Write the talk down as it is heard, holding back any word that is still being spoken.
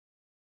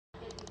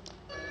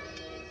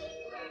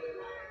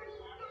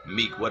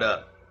Meek, what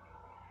up?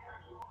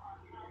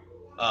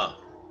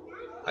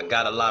 I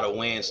got a lot of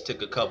wins,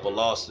 took a couple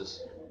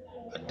losses.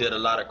 I did a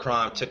lot of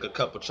crime, took a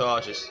couple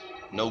charges.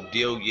 No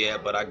deal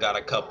yet, but I got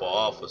a couple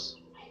offers.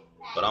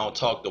 But I don't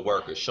talk to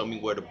workers. Show me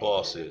where the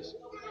boss is.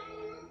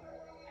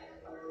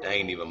 That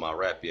ain't even my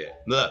rap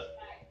yet. Look,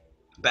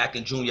 back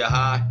in junior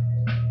high,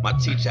 my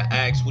teacher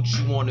asked what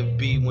you wanna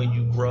be when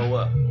you grow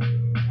up.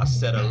 I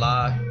said a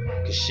lie,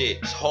 cause shit,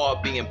 it's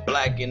hard being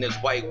black in this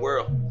white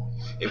world.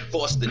 It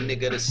forced the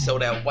nigga to sell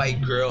that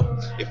white girl.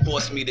 It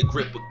forced me to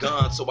grip a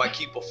gun, so I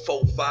keep a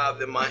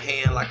 4-5 in my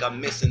hand like I'm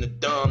missing a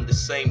thumb. The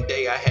same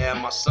day I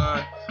had my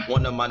son,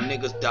 one of my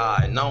niggas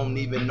died, and I don't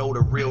even know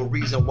the real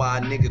reason why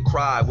a nigga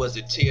cried. Was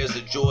it tears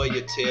of joy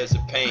or tears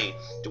of pain?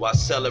 Do I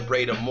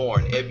celebrate or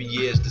mourn? Every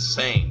year's the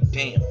same.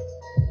 Damn.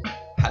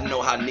 I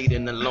know how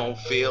needing alone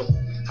feel.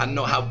 I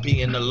know how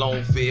being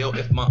alone feel.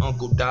 If my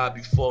uncle died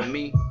before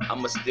me,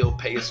 I'ma still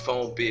pay his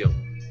phone bill,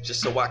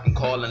 just so I can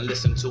call and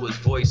listen to his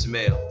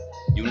voicemail.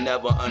 You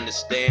never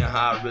understand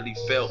how I really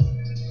felt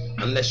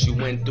unless you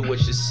went through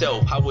it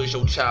yourself. How was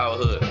your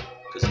childhood?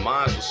 Cause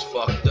mine was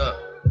fucked up.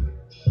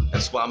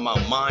 That's why my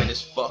mind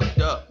is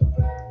fucked up.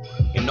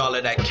 And all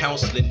of that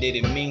counseling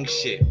didn't mean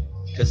shit,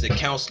 cause the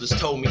counselors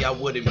told me I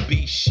wouldn't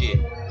be shit.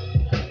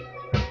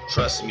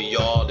 Trust me,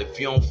 y'all, if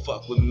you don't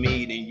fuck with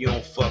me, then you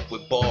don't fuck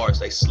with bars.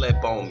 They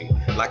slept on me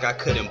like I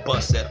couldn't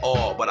bust at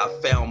all, but I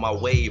found my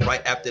way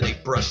right after they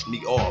brushed me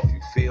off. You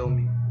feel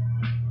me?